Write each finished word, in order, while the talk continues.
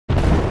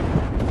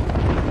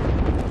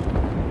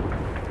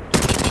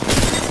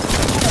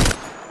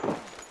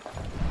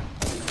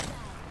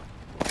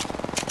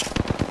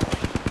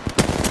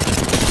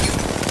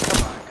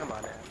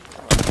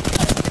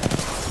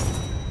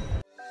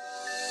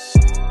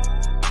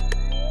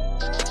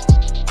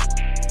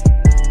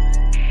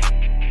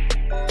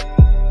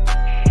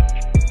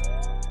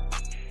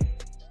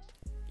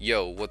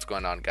Yo, what's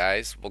going on,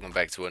 guys? Welcome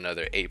back to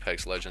another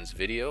Apex Legends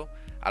video.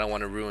 I don't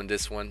want to ruin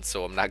this one,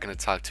 so I'm not going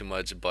to talk too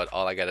much, but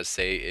all I gotta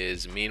say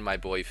is me and my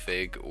boy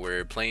Fig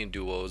were playing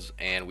duos,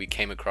 and we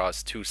came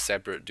across two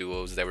separate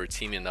duos that were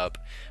teaming up,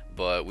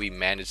 but we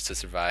managed to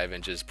survive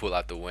and just pull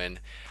out the win.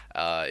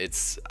 I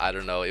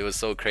don't know, it was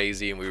so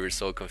crazy and we were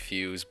so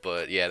confused,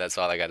 but yeah, that's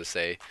all I gotta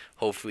say.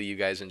 Hopefully you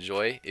guys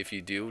enjoy. If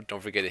you do,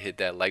 don't forget to hit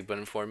that like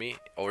button for me,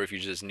 or if you're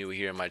just new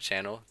here in my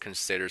channel,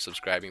 consider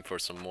subscribing for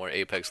some more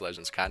Apex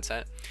Legends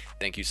content.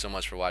 Thank you so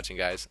much for watching,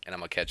 guys, and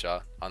I'm gonna catch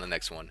y'all on the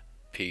next one.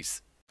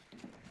 Peace.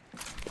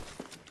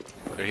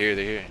 They're here,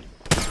 they're here.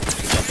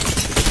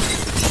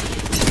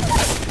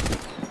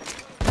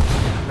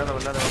 Another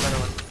one.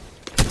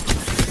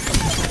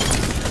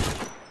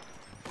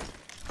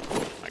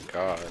 My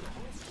God.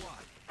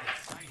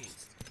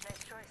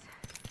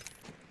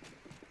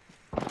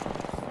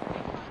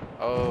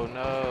 Oh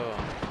no.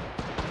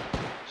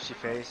 She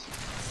phased.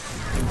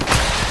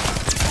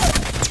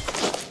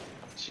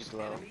 She's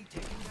low.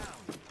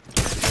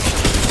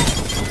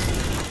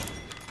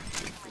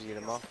 Did you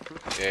get him off?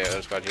 Yeah,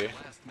 other squad here.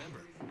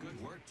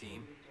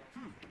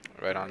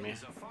 Right on me.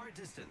 Good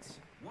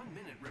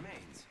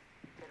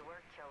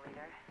work, kill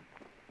leader.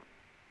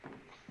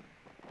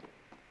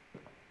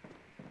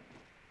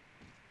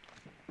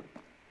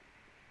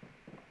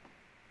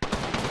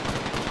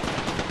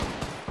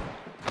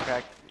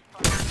 Crack.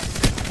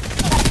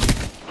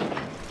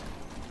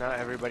 Not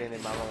everybody and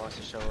their mama wants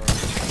to show up.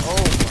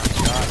 Oh my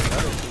god,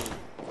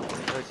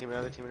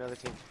 another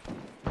team.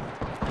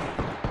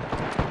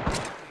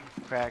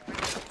 Crack.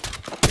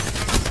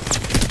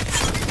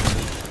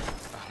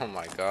 Oh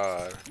my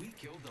God. We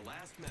killed the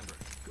last member.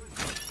 Good.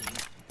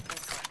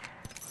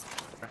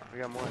 We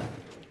got more.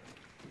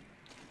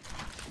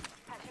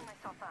 Patching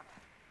myself up.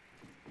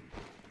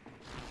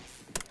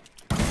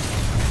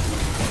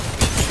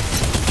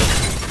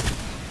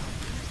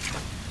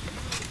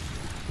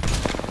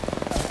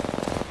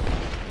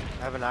 I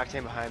have an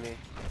Octane behind me.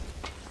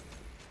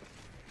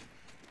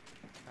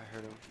 I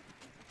heard him.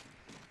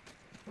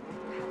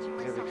 Patching He's gonna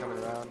myself be coming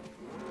around.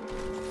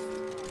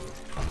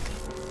 On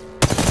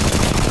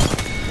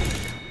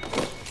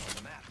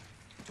the map.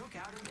 Took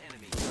out an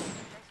enemy.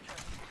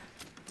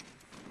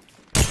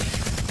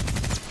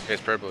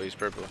 He's purple, he's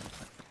purple.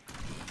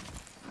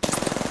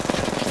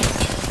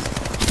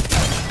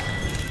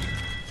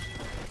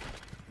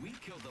 We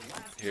killed the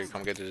last Here,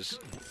 come get this.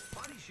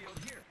 body shield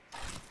here.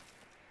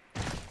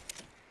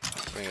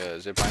 Bring a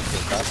zip line to the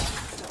top.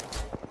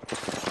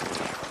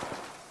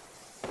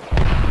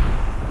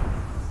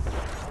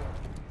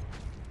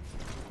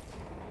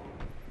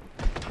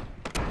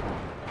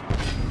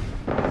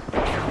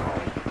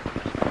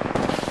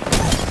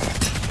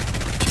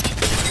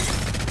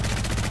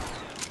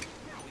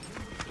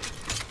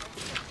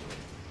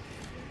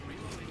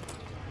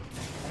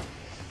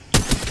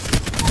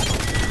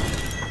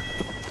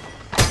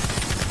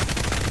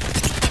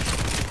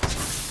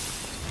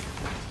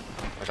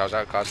 Watch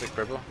out, caustic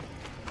purple.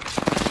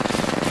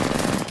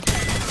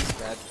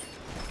 Dead.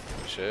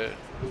 Shit.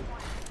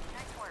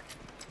 Nice work.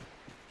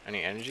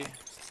 Any energy?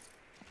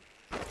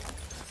 Have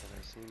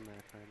I seen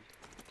my friend?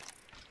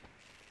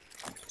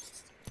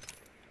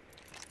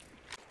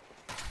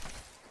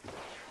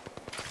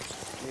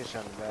 He is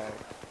shot in the back.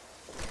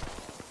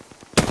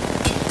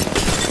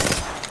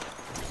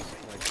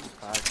 Like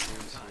 5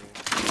 teams here.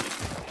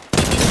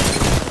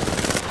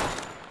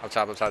 Up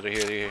top, they're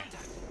here, they're here.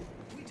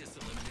 We just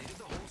eliminated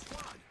the whole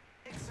squad.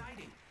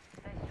 Exciting.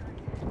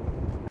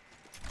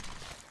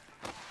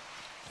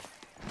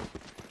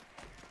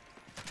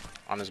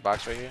 On this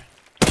box right here.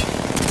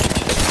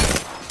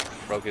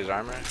 Broke his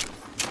armor.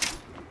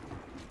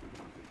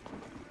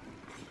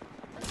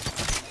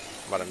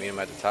 About to meet him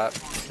at the top.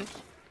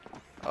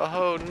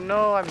 Oh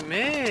no, I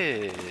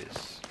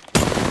missed.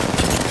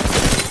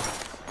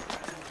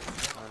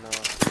 Oh no.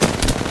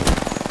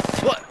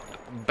 What?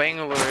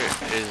 Bangalore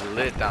is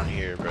lit down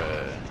here,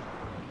 bruh.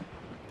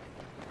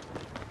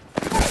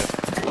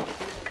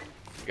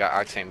 Got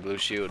Octane blue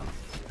shield.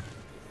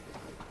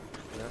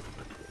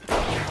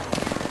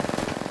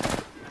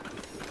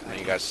 And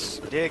you guys.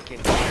 Dick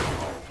and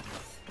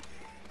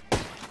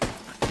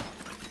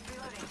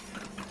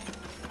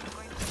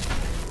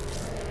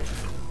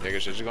Yeah,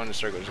 just go in the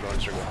circle, Getting my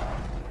shields.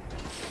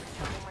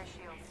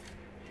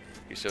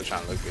 He's still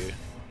trying to look good.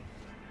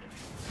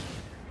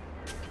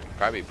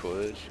 Probably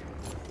push.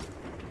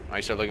 Oh,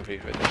 he's still looking for you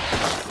right there.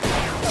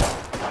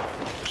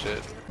 Good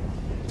shit.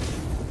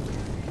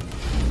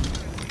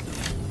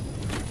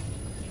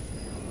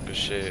 Good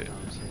shit.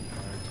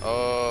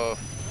 Oh.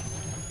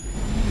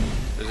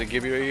 There's a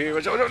Gibby right here.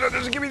 Watch out, no,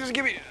 there's a Gibby.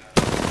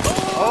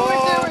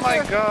 Oh, right my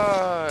there.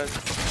 God.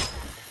 Setting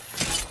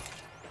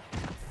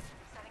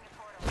a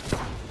portal.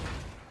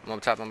 I'm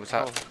up top. I'm going to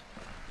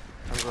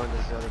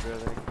this other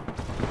building.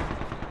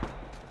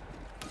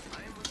 I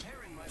am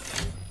repairing my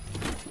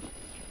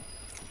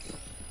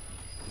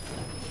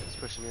He's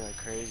pushing me like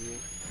crazy.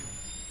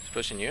 He's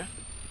pushing you?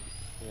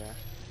 Yeah.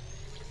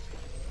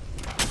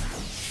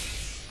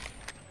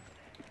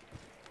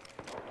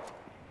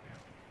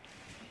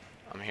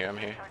 I'm here, I'm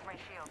here. Charge my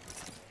shield.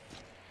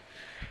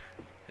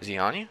 Is he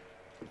on you?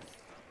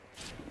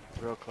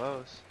 Real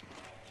close.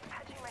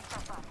 Patching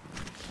myself up.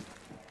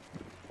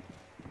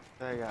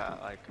 I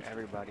got like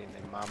everybody and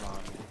their mama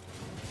on me.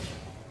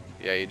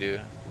 Yeah, you do.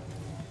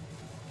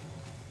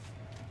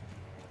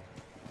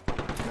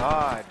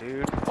 God,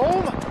 dude.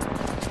 Oh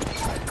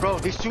my! Bro,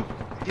 these two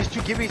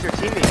gibbies are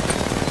teaming.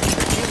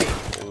 They're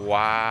teaming.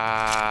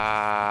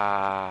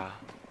 Wow.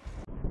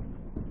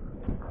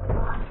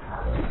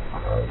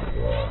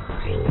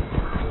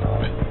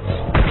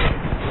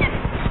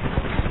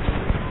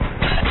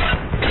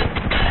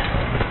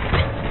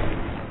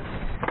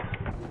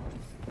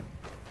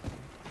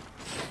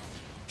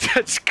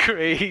 That's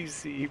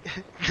crazy.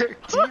 They're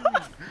teaming.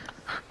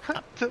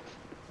 What the?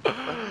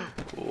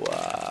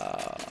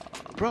 Wow.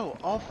 Bro,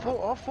 all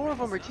four of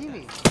them are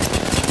teaming.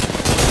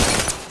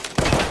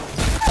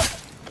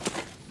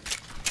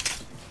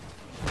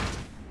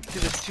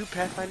 Dude, there's 2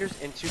 Pathfinders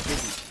and 2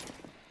 gibbies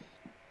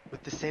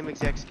with the same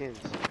exact skins.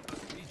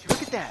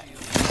 Look at that. You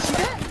see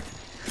that?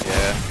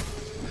 Yeah.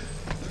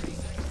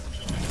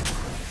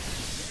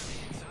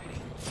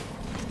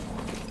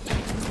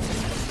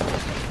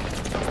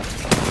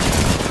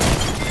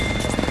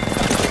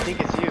 I think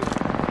it's you. I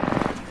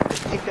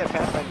think that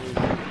Pathfinder is you.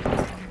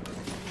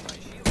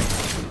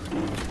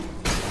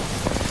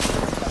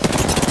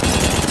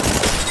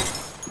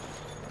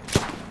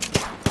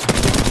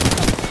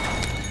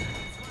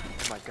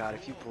 Oh my god,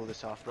 if you pull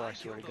this off, bro, I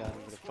swear to god,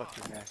 I'm gonna fuck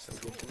your ass so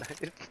good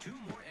tonight. 2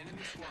 more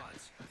enemy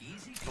squads.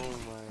 Easy. Oh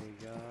my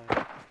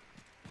god.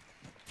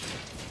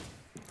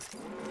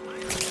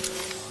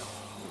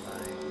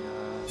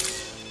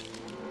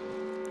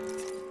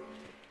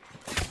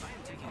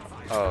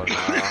 Oh no.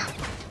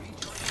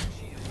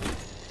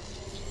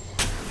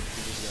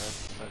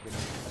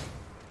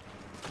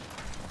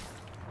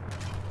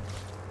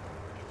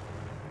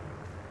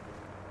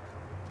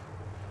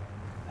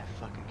 I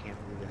fucking can't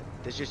believe that.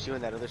 There's just you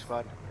and that other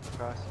squad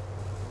across.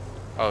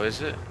 Oh,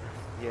 is it?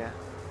 Yeah.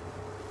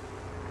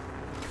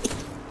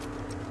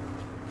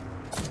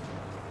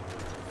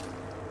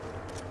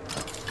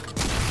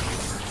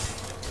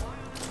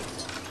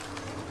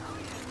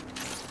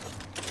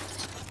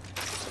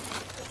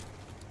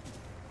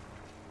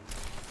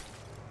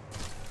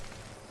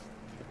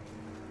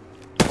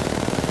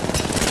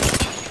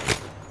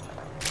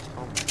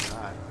 Oh my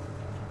god.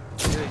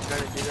 Dude, he's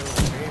trying to do that with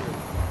the trailer.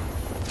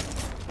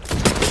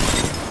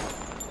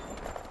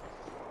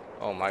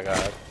 Oh my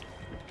god.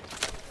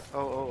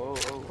 Oh.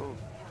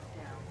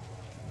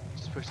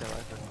 Just push that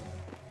life button.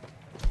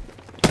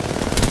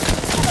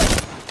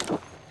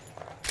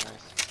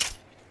 Nice.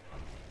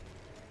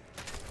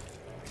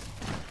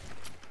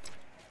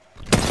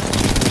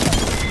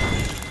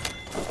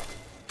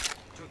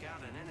 Took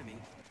out an enemy.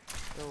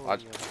 Oh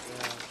Watch. my god.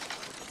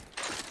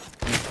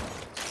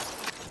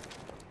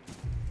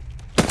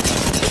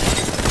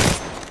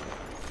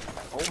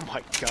 Oh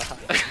my god.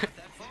 Not that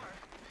far.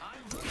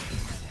 I'm rooting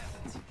when that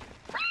happens.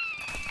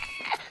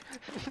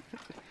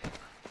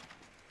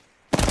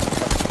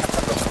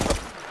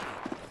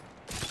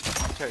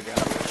 Try to get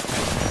out.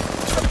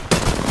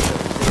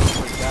 Oh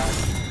my god.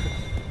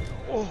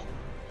 Oh.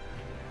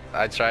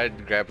 I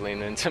tried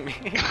grappling into me.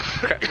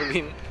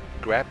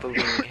 grappling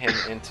him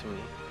into me.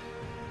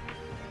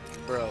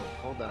 Bro,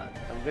 hold on.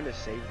 I'm gonna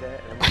save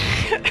that and I'm gonna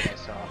show you what I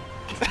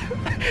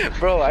saw.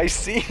 Bro, I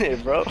seen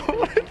it, bro.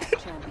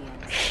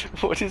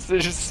 What is there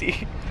to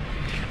see?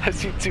 I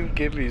see 2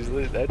 gibbies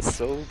lit. That's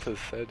so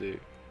pathetic.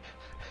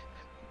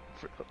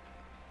 Bro.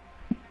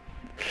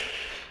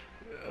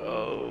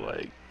 Oh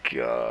my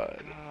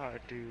god. God,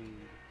 dude.